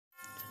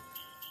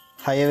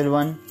Hi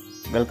everyone,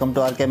 welcome to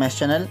RKMS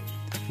channel.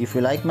 If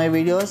you like my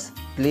videos,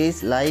 please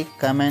like,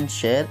 comment,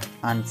 share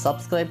and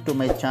subscribe to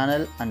my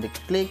channel and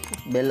click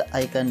bell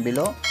icon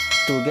below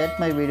to get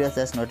my videos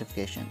as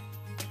notification.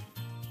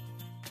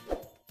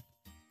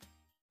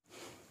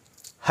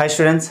 Hi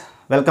students,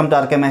 welcome to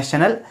RKMS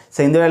channel. So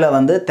இந்த வேளை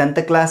வந்து 10th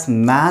class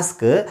maths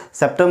க்கு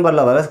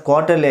செப்டம்பர்ல வர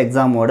quarterly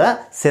exam ஓட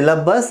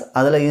syllabus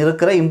அதுல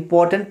இருக்கிற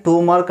important 2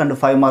 mark and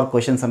 5 mark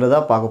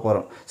questionsன்றத பார்க்க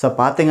போறோம். சோ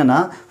பாத்தீங்கன்னா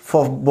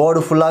போர்டு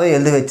ஃபுல்லாவே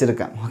எழுதி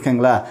வச்சிருக்கேன்.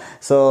 ஓகேங்களா?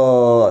 சோ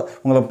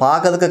உங்களுக்கு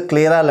பார்க்கிறதுக்கு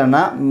கிளியரா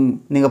இல்லனா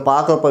நீங்க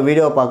பார்க்கறப்ப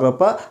வீடியோ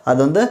பார்க்கறப்ப அது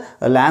வந்து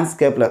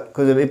லேண்ட்ஸ்கேப்ல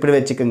இப்படி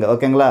வெச்சுக்கங்க.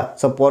 ஓகேங்களா?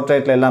 சோ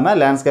போர்ட்ரைட்ல எல்லாமே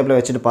லேண்ட்ஸ்கேப்ல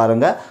வெச்சிட்டு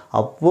பாருங்க.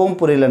 அப்பவும்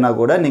புரியலனா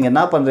கூட நீங்க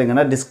என்ன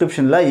பண்றீங்கன்னா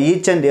descriptionல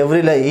each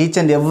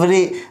and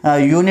every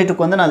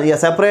யூனிட்டுக்கு வந்து நான்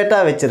செப்பரேட்டா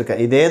வெச்சிருக்கேன்.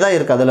 இதே தான்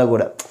இருக்கு அதல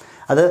கூட.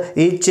 அது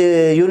each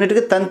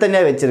யூனிட்டுக்கு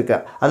தனித்தனியா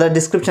வெச்சிருக்கேன். அத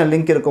description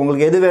லிங்க் இருக்கு.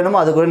 உங்களுக்கு எது வேணுமோ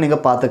அது கூட நீங்க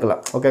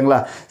பாத்துக்கலாம். ஓகேங்களா?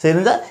 சோ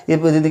இருந்தா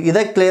இப்போ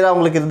இத கிளியரா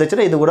உங்களுக்கு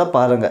இருந்துச்சுனா இது கூட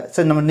பாருங்க.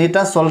 சோ நம்ம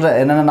நீட்டா சொல்றேன்.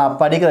 என்னன்னா நான்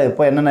படிக்கிறேன்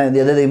இப்போ என்னன்னா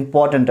எது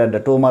இம்பார்ட்டன்ட் அந்த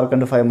 2 மார்க்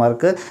and 5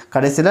 மார்க்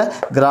கடைசில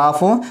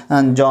கிராஃபும்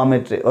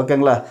ஜியோமெட்ரி.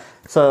 ஓகேங்களா?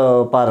 சோ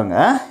பாருங்க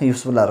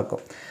யூஸ்ஃபுல்லா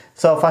இருக்கும்.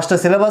 So first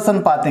syllabus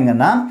and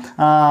பாத்தீங்கன்னா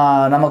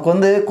நமக்கு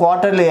வந்து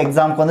quarterly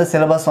exam க்கு வந்து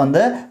syllabus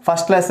வந்து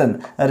first lesson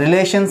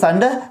relations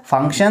and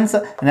functions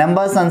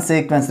numbers and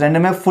sequence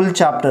ரெண்டுமே full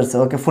chapters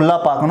ஓகே ஃபுல்லா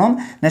பார்க்கணும்.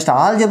 நெக்ஸ்ட்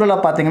algebra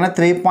பாத்தீங்கன்னா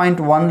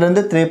 3.1 ல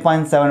இருந்து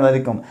 3.7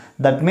 வரைக்கும்.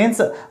 that means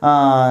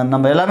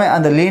நம்ம எல்லாமே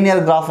அந்த linear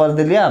graph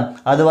வருது இல்லையா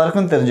அது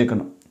வரைக்கும்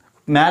தெரிஞ்சுக்கணும்.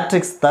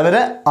 matrix தவிர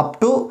up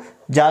to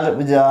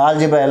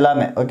algebra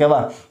எல்லாமே ஓகேவா.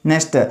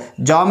 நெக்ஸ்ட்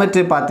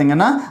ஜியோமெட்ரி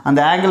பாத்தீங்கன்னா அந்த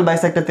ஆங்கிள்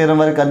பைசெக்டர்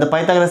தியரம் வரைக்கும் அந்த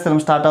பைத்தாகரஸ்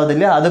தியரம் ஸ்டார்ட் ஆகுது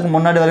இல்லையா அதுக்கு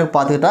முன்னாடி வரைக்கும்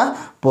பார்த்துக்கிட்டா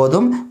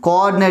போதும்.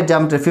 கோஆர்டினேட்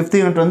ஜியோமெட்ரி 5th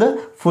யூனிட் வந்து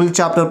ஃபுல்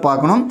சாப்டர்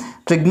பார்க்கணும்.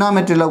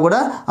 ட்ரிக்னாமெட்ரியில கூட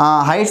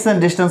ஹைட்ஸ்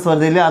அண்ட் டிஸ்டன்ஸ்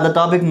வருது இல்லையா அந்த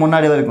டாபிக்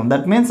முன்னாடி வரைக்கும்.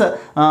 தட் மீன்ஸ்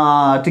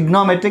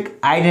ட்ரிக்னாமெட்ரிக்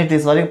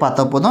ஐடென்டிட்டிஸ் வரைக்கும்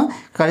பார்த்தா போதும்.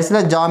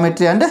 கடைசியில்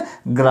ஜியோமெட்ரி அண்ட்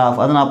கிராஃப்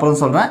அதை நான் அப்புறம்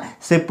சொல்கிறேன்.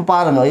 ஸோ இப்போ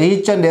பாருங்கள்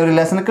ஈச் அண்ட் எவ்ரி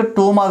லெசனுக்கு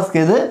 2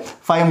 மார்க்ஸ்க்கு இது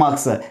 5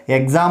 மார்க்ஸ்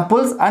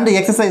எக்ஸாம்பிள்ஸ் அண்ட்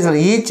எக்ஸசைஸில்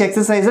ஈச்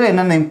எக்ஸசைஸில்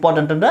என்னென்ன இம்பார்ட்டன்ட்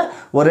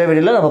ஒரே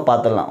வீடியோவில் நம்ம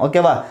பார்த்துடலாம்.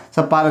 ஓகேவா?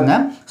 ஸோ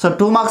பாருங்கள். ஸோ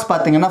 2 மார்க்ஸ்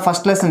பார்த்தீங்கன்னா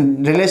ஃபர்ஸ்ட் லெசன்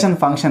ரிலேஷன்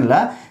ஃபங்க்ஷனில்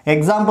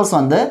எக்ஸாம்பிள்ஸ்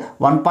வந்து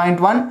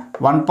 1.1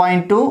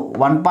 1.2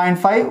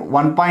 1.5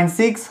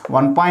 1.6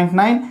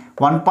 1.9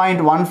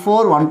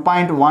 1.14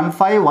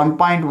 1.15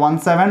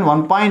 1.17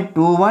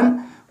 1.21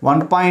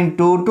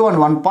 1.22 and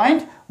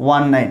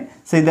 1.19.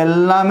 ஸோ இது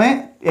எல்லாமே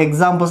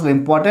எக்ஸாம்பிள்ஸில்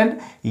இம்பார்ட்டன்ட்.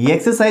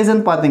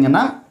 எக்ஸசைஸ்ன்னு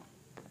பார்த்தீங்கன்னா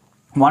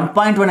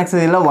 1.1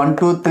 exercise 1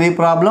 2 3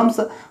 problems,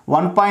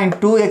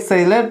 1.2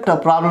 exercise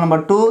problem number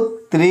 2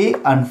 3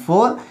 and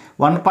 4,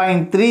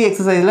 1.3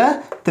 exercise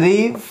 3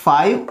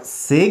 5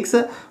 6,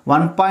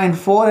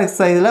 1.4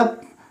 exercise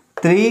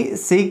 3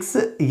 6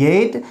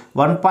 8,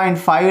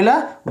 1.5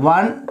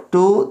 1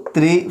 2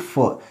 3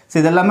 4. So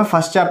இதெல்லாமே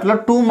ஃபர்ஸ்ட் சாப்டர்ல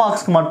 2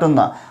 மார்க்ஸ்க்கு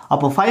மட்டும்தான்.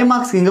 அப்போ 5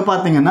 மார்க்ஸ்க்கு இங்கே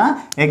பார்த்தீங்கன்னா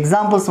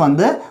எக்ஸாம்பிள்ஸ்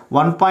வந்து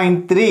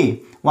 1.3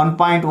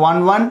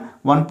 1.11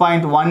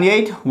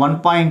 1.18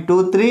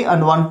 1.23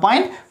 and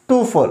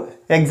 1.24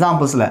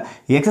 எக்ஸாம்பிள்ஸில்.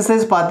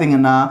 எக்ஸசைஸ்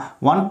பார்த்தீங்கன்னா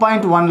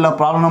 1.1ல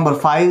ப்ராப்ளம் நம்பர்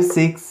 5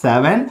 6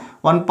 7,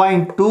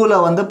 1.2ல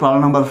வந்து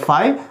ப்ராப்ளம் நம்பர்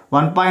 5,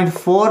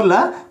 1.4ல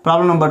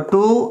ப்ராப்ளம் நம்பர்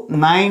 2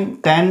 9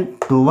 10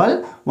 12,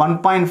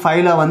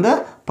 1.5ல வந்து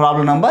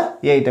problem number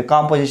 8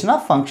 composition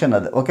of function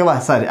அது. ஓகேவா?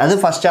 சாரி அது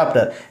first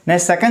chapter.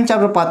 Next second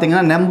chapter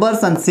பார்த்தீங்கன்னா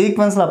நம்பர்ஸ் அண்ட்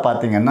சீக்வன்ஸில்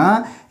பார்த்தீங்கன்னா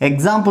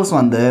எக்ஸாம்பிள்ஸ்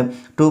வந்து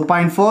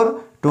 2.4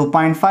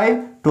 2.5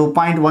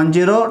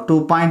 2.10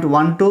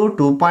 2.12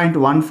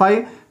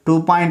 2.15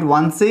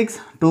 2.16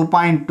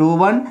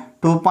 2.21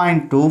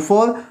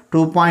 2.24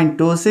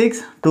 2.26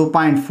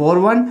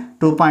 2.41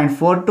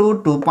 2.42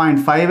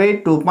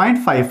 2.58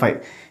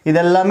 2.55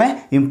 இதெல்லாமே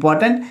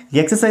இம்பார்ட்டன்ட்.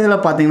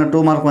 எக்ஸசைஸில் பார்த்தீங்கன்னா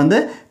 2 மார்க் வந்து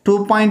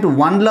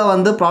 2.1ல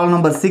வந்து ப்ராப்ளம்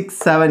நம்பர் 6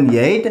 7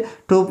 8,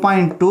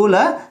 2.2ல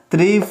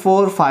 3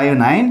 4 5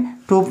 9,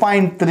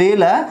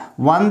 2.3ல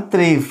 1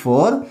 3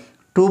 4,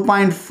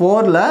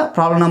 2.4ல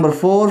ப்ராப்ளம் நம்பர்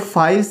 4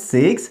 5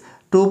 6,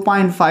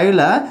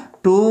 2.5ல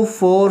 2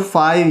 4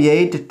 5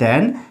 8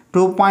 10,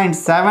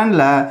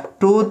 2.7ல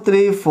 2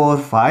 3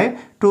 4 5,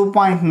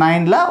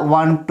 2.9ல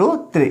 1 2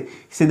 3.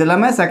 இது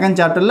எல்லாமே செகண்ட்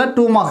சாப்டர்ல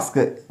 2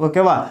 மார்க்ஸ்க்கு.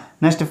 ஓகேவா?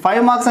 நெக்ஸ்ட்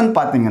 5 மார்க்ஸ்னு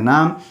பார்த்தீங்கன்னா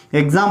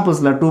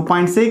எக்ஸாம்பிள்ஸ்ல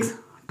 2.6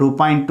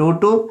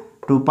 2.22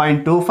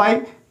 2.25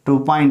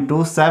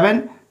 2.27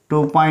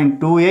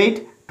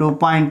 2.28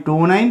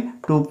 2.29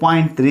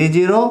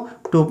 2.30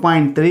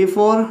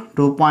 2.34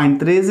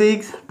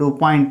 2.36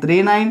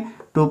 2.39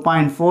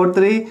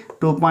 2.43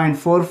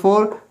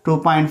 2.44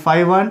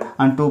 2.51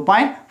 and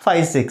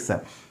 2.56.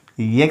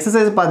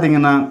 எக்ஸசைஸ்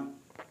பார்த்தீங்கன்னா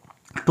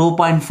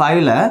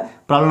 2.5ல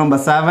ப்ராப்ளம்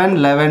நம்பர் 7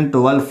 11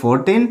 12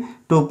 14,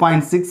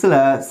 2.6ல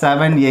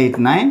 7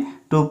 8 9,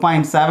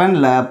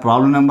 2.7ல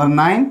ப்ராப்ளம் நம்பர்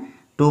 9,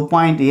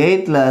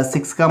 2.8ல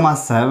 6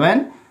 7,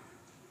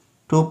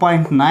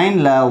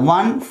 2.9ல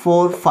 1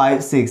 4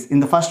 5 6.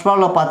 இந்த ஃபர்ஸ்ட்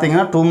ப்ராப்ளம்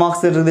பார்த்தீங்கன்னா 2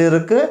 மார்க்ஸ்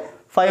இருக்கு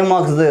 5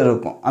 மார்க்ஸ் தான்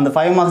இருக்கும். அந்த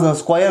 5 மார்க்ஸ்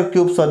ஸ்கொயர்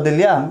கியூப்ஸ் வருது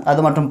இல்லையா அது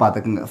மட்டும்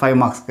பார்த்துக்குங்க 5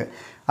 மார்க்ஸ்க்கு.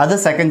 அது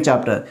second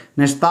chapter.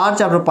 Next third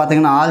chapter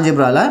பார்த்தீங்கன்னா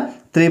ஆல்ஜிப்ராவில்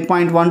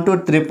 3.1 to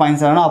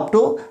 3.7 அப்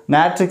டு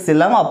மேட்ரிக்ஸ்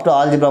இல்லாமல் அப் டு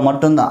ஆல்ஜிப்ரா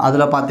மட்டும்தான்.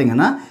 அதில்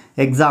பார்த்தீங்கன்னா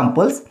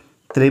எக்ஸாம்பிள்ஸ்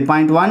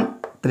 3.1,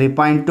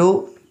 3.2,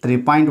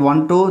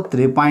 3.12,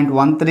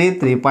 3.13,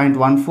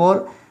 3.14,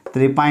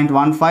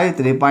 3.15,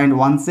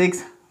 3.16,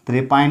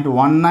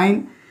 3.19,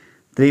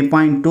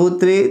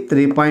 3.23,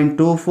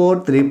 3.24,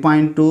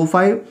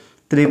 3.25,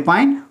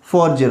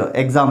 3.40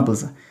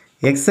 எக்ஸாம்பிள்ஸ்.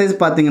 எக்ஸசைஸ்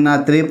பார்த்தீங்கன்னா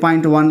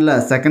 3.1ல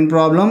second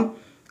problem,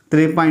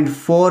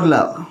 3.4ல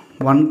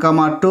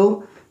 1,2,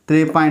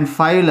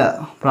 3.5ல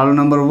problem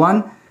number 1,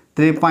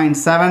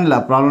 3.7ல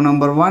problem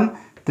number 1,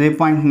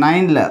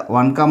 3.9ல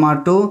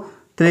 1,2,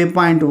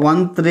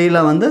 3.13ல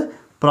வந்து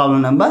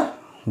ப்ராப்ளம் நம்பர்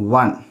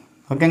 1.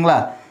 ஓகேங்களா?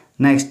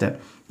 நெக்ஸ்ட்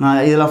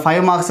இதில்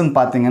 5 மார்க்ஸ்ன்னு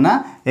பார்த்தீங்கன்னா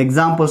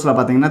எக்ஸாம்பிள்ஸில்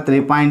பார்த்தீங்கன்னா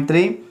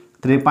 3.3,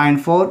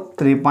 3.4,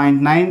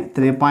 3.9,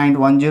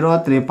 3.10,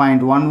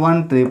 3.11,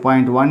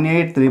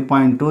 3.18,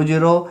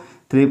 3.20,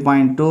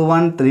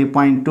 3.21,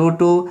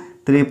 3.22,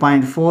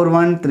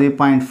 3.41,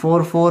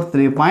 3.44,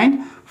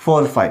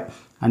 3.45.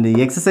 அண்ட்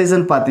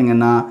எக்ஸசைஸ்ன்னு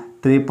பார்த்தீங்கன்னா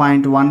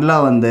 3.1ல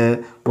வந்து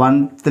 1,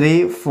 3,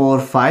 4,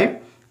 5,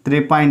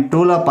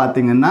 3.2ல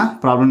பார்த்தீங்கன்னா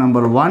ப்ராப்ளம்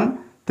நம்பர் 1,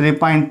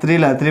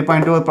 3.3ல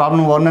 3.2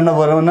 ப்ராப்ளம் 1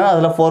 வரும்னா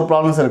அதில் 4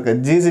 ப்ராப்ளம்ஸ் இருக்குது.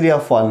 GCD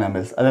ஆஃப்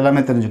பாலினாமியல்ஸ் அது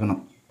எல்லாமே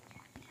தெரிஞ்சுக்கணும்.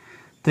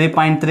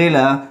 3.3ல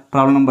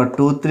problem number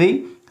 2, 3,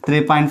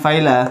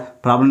 3.5ல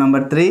problem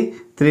number 3,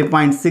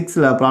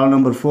 3.6ல problem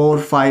number 4,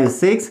 5,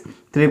 6,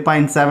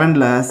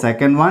 3.7ல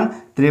second one,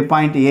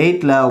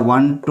 3.8ல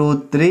 1, 2,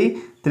 3,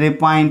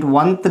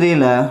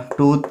 3.13ல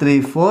 2, 3,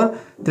 4,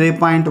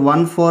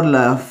 3.14ல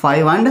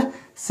 5 and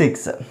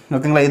 6.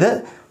 ஓகேங்களா? இது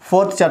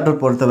ஃபோர்த்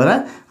சாப்டர் பொறுத்தவரை.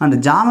 அண்ட்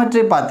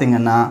ஜாமெட்ரி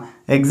பார்த்தீங்கன்னா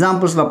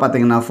எக்ஸாம்பிள்ஸில்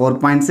பார்த்தீங்கன்னா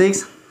 4.6,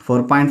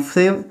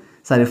 4.5,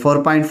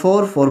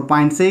 4.4,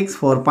 4.6,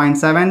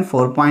 4.7,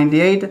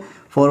 4.8,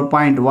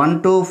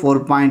 4.12,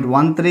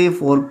 4.13,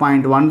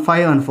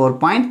 4.15 and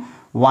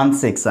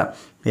 4.16.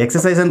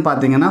 எக்ஸசைஸ்ன்னு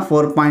பார்த்தீங்கன்னா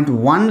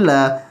 4.1ல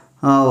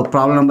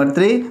ப்ராப்ளம் நம்பர்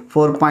 3,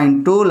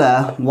 4.2ல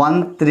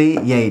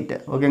 138.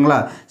 ஓகேங்களா?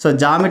 ஸோ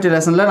ஜாமெட்ரி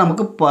லெசனில்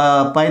நமக்கு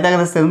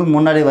பைத்தாகரஸ் தேர்வுக்கு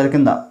முன்னாடி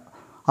வரைக்கும் தான்,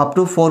 அப்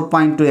டு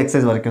 4.2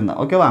 எக்ஸசைஸ் வரைக்கும் தான்.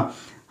 ஓகேவா?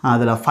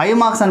 அதில் 5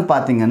 மார்க்ஸ்ன்னு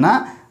பார்த்தீங்கன்னா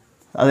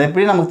அது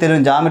எப்படி நமக்கு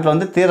தெரியும், ஜாமெட்ரியில்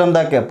வந்து தியரம்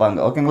தான் கேட்பாங்க.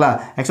 ஓகேங்களா?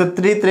 ஆக்சுவலாக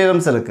 3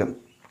 தியரம்ஸ் இருக்குது.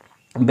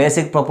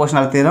 பேசிக்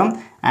proportional theorem,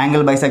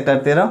 angle bisector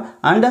theorem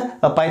and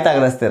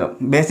Pythagoras theorem.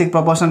 Basic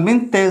proportional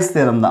mean தேல்ஸ்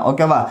theorem தான்.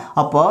 ஓகேவா?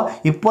 அப்போது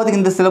இப்போதைக்கு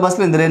இந்த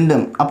சிலபஸில் இந்த ரெண்டு,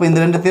 அப்போ இந்த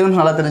 2 தியரம்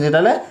நல்லா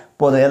தெரிஞ்சிட்டாலே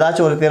போதும்.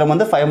 ஏதாச்சும் ஒரு தியரம்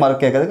வந்து 5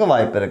 மார்க் கேட்கறதுக்கு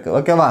வாய்ப்பு இருக்குது.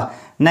 ஓகேவா?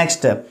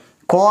 Next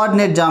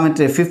coordinate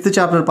geometry 5th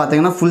chapter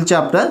பார்த்தீங்கன்னா ஃபுல்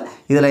சாப்டர்.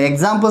 இதில்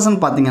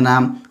எக்ஸாம்பிள்ஸ்ன்னு பார்த்தீங்கன்னா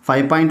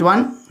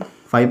 5.1,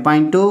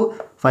 5.2,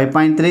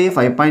 5.3,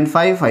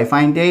 5.5,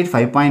 5.8,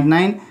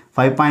 5.9,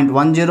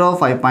 5.10,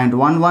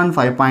 5.11,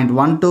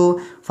 5.12,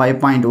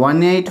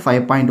 5.18,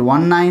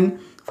 5.19,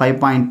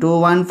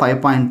 5.21,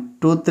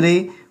 5.23,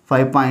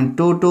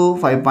 5.22,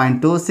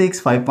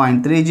 5.26,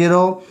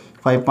 5.30,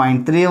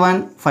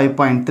 5.31,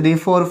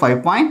 5.34,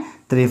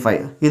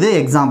 5.35. இது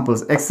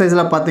எக்ஸாம்பிள்ஸ்.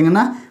 எக்ஸசைஸில்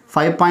பார்த்தீங்கன்னா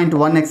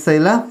 5.1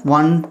 எக்ஸசைஸில்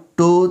 1,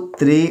 2,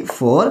 3,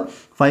 4,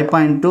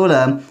 5.2ல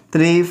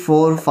 3,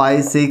 4,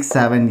 5, 6,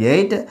 7,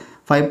 8,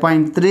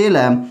 5.3ல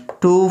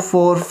 2,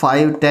 4,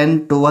 5, 10,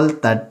 12,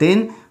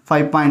 13,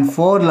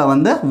 5.4ல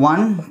வந்து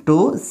 1, 2,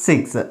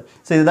 6.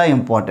 ஸோ இதுதான்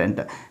இம்பார்ட்டண்ட்.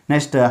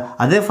 நெக்ஸ்ட்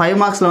அதே 5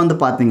 மார்க்ஸில் வந்து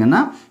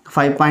பார்த்தீங்கன்னா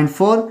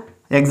 5.4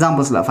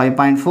 எக்ஸாம்பிள்ஸில்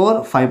 5.4,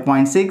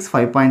 5.6,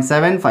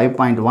 5.7,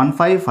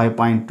 5.15,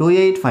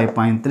 5.28,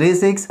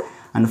 5.36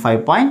 and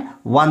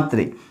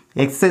 5.13.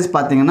 எக்ஸசைஸ்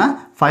பார்த்தீங்கன்னா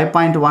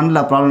 5.1ல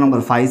problem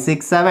number 5,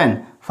 6, 7,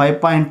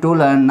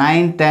 5.2ல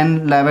 9, 10,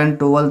 11,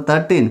 12,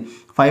 13,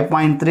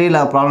 5.3ல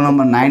problem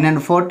number 9 and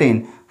 14,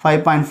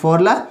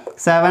 5.4ல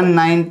 7,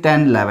 9,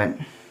 10, 11.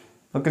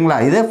 ஓகேங்களா?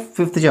 இது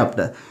 5th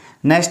சாப்டர்.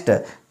 நெக்ஸ்ட்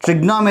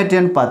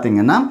ட்ரிக்னாமெட்ரின்னு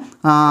பார்த்தீங்கன்னா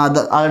அது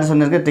ஆல்ரெடி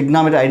சொல்லியிருக்க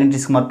ட்ரிக்னாமெட்ரி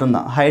ஐடென்டிட்டிஸ்க்கு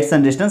மட்டும்தான், ஹைட்ஸ்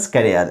அண்ட் டிஸ்டன்ஸ்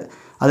கிடையாது.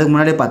 அதுக்கு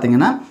முன்னாடி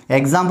பார்த்தீங்கன்னா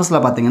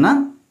எக்ஸாம்பிள்ஸில் பார்த்தீங்கன்னா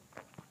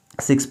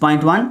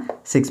 6.1,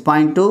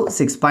 6.2,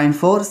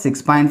 6.4,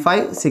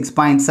 6.5,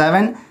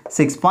 6.7,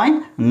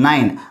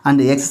 6.9.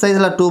 அண்ட்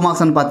எக்ஸசைஸில் 2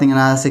 மார்க்ஸ்ன்னு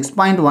பார்த்தீங்கன்னா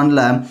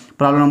 6.1ல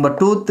ப்ராப்ளம் நம்பர்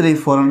 2, 3,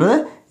 4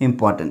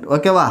 இம்பார்ட்டண்ட்.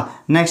 ஓகேவா?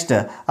 நெக்ஸ்ட்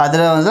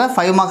அதில் வந்து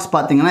 5 மார்க்ஸ்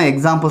பார்த்தீங்கன்னா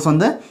எக்ஸாம்பிள்ஸ்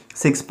வந்து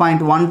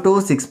 6.12,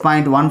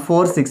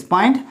 6.14,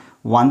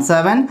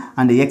 6.17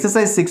 அண்ட்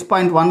எக்ஸசைஸ்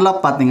 6.1ல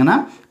பார்த்தீங்கன்னா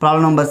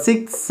ப்ராப்ளம் நம்பர்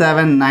 6,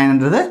 7,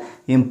 9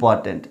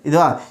 இம்பார்ட்டண்ட்.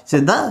 இதுவா? ஸோ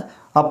இதுதான்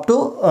up to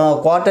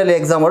quarterly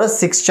எக்ஸாமோட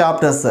 6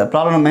 chapters.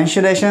 Problem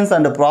மென்சுரேஷன்ஸ்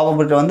and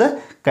probability வந்து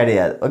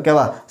கிடையாது.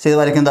 ஓகேவா? ஸோ இது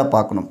வரைக்கும் தான்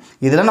பார்க்கணும்.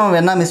 இதில் நம்ம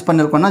என்ன miss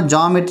பண்ணியிருக்கோம்னா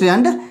geometry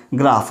and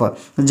graph.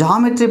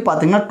 Geometry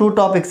பார்த்தீங்கன்னா 2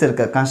 டாபிக்ஸ்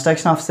இருக்குது,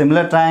 construction of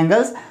similar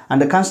triangles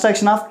and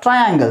construction of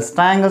triangles.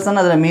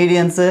 ட்ரையாங்கிள்ஸ்னால் அதில்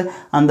மீடியன்ஸு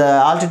அந்த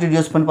ஆல்டிடியூட்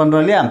யூஸ்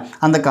பண்ணுறோம் இல்லையா,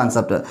 அந்த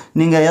கான்செப்ட்.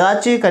 நீங்கள்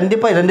ஏதாச்சும்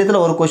கண்டிப்பாக ரெண்டுத்தில்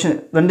ஒரு கொஷின்,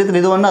 ரெண்டுத்தில்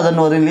இது ஒன்று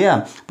அதன்னு வரும் இல்லையா.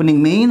 இப்போ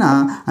நீங்கள்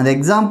மெயினாக அந்த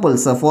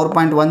examples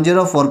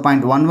 4.10,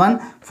 4.11,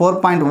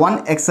 4.1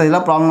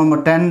 எக்ஸைஸில் problem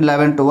number 10,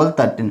 11, 12,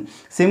 13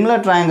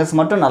 similar triangles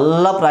மட்டும்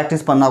நல்லா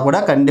ப்ராக்டிஸ் பண்ணால் கூட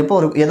கண்டிப்பாக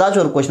ஒரு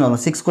ஏதாச்சும் ஒரு கொஷின்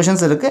வரும். 6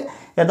 கொஷின்ஸ் இருக்குது,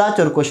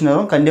 ஏதாச்சும் ஒரு கொஷின்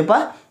வரும்,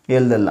 கண்டிப்பாக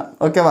எழுதலாம்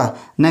ஓகேவா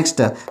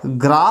நெக்ஸ்ட்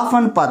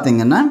கிராஃப்னு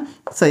பார்த்தீங்கன்னா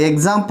ஸோ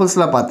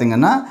எக்ஸாம்பிள்ஸில்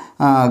பார்த்தீங்கன்னா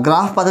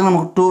கிராஃப் பார்த்தீங்கன்னா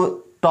நமக்கு 2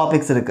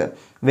 டாபிக்ஸ் இருக்குது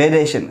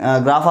variation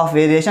graph of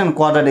variation and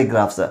quadratic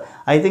graphs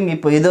I think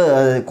இப்போ இது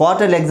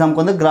குவார்டர்லி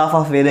எக்ஸாமுக்கு வந்து கிராஃப்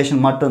ஆஃப்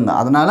வேரியேஷன் மட்டும்தான்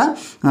அதனால்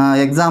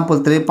எக்ஸாம்பிள்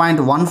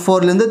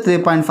 3.14லேருந்து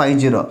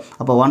 3.50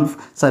 அப்போ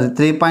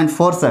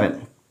 3.47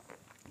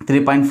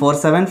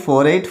 3.47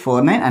 48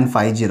 49 and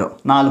 50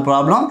 4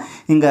 ப்ராப்ளம்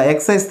இங்கே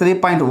எக்ஸசைஸ்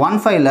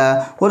 3.15ல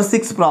ஒரு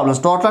 6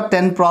 ப்ராப்ளம்ஸ் டோட்டலாக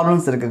 10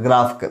 ப்ராப்ளம்ஸ் இருக்குது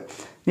கிராஃப்க்கு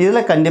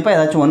இதில் கண்டிப்பாக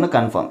ஏதாச்சும் ஒன்று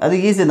கன்ஃபார்ம் அது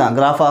ஈஸி தான்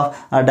graph of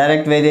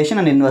direct variation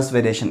and inverse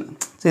variation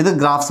so இது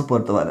கிராஃப்ஸ்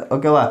பொறுத்தவரை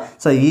ஓகேவா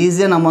ஸோ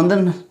ஈஸியாக நம்ம வந்து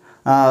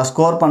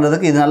ஸ்கோர்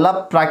பண்ணுறதுக்கு இது நல்லா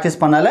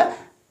ப்ராக்டிஸ் பண்ணாலே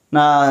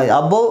நான்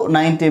அபோவ்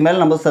 90 மேலே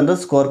நம்ம வந்து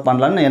ஸ்கோர்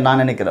பண்ணலான்னு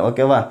நான் நினைக்கிறேன்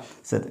ஓகேவா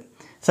சரி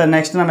ஸோ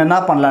நெக்ஸ்ட் நம்ம என்ன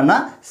பண்ணலான்னா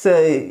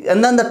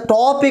எந்தெந்த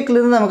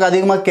டாப்பிக்லேருந்து நமக்கு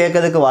அதிகமாக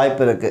கேட்கறதுக்கு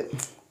வாய்ப்பு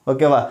இருக்குது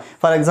ஓகேவா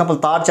ஃபார் எக்ஸாம்பிள்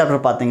தேர்ட் சாப்டர்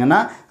பார்த்தீங்கன்னா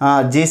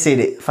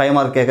ஜிசிடி 5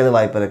 மார்க் கேட்கறதுக்கு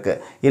வாய்ப்பு இருக்குது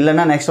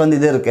இல்லைன்னா நெக்ஸ்ட் வந்து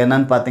இது இருக்குது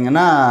என்னென்னு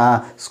பார்த்தீங்கன்னா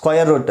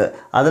ஸ்கொயர் ரூட்டு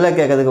அதில்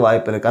கேட்கறதுக்கு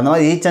வாய்ப்பு இருக்குது அந்த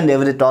மாதிரி each and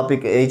every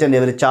topic each and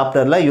every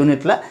சாப்டரில்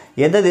யூனிட்டில்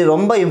எது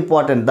ரொம்ப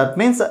இம்பார்ட்டன்ட் தட்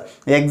மீன்ஸ்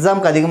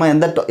எக்ஸாமுக்கு அதிகமாக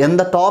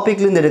எந்த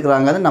டாப்பிக்லேருந்து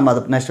எடுக்கிறாங்கன்னு நம்ம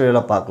அதை நெக்ஸ்ட்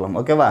வீடியோவில் பார்க்கலாம்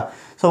ஓகேவா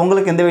ஸோ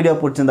உங்களுக்கு இந்த வீடியோ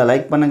பிடிச்சிருந்தா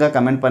லைக் பண்ணுங்கள்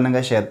கமெண்ட்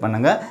பண்ணுங்கள் ஷேர்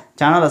பண்ணுங்கள்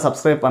சேனலை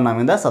சப்ஸ்கிரைப்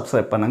பண்ணாமல் இருந்தால்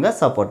சப்ஸ்கிரைப் பண்ணுங்கள்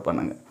சப்போர்ட்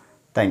பண்ணுங்கள்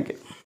தேங்க்யூ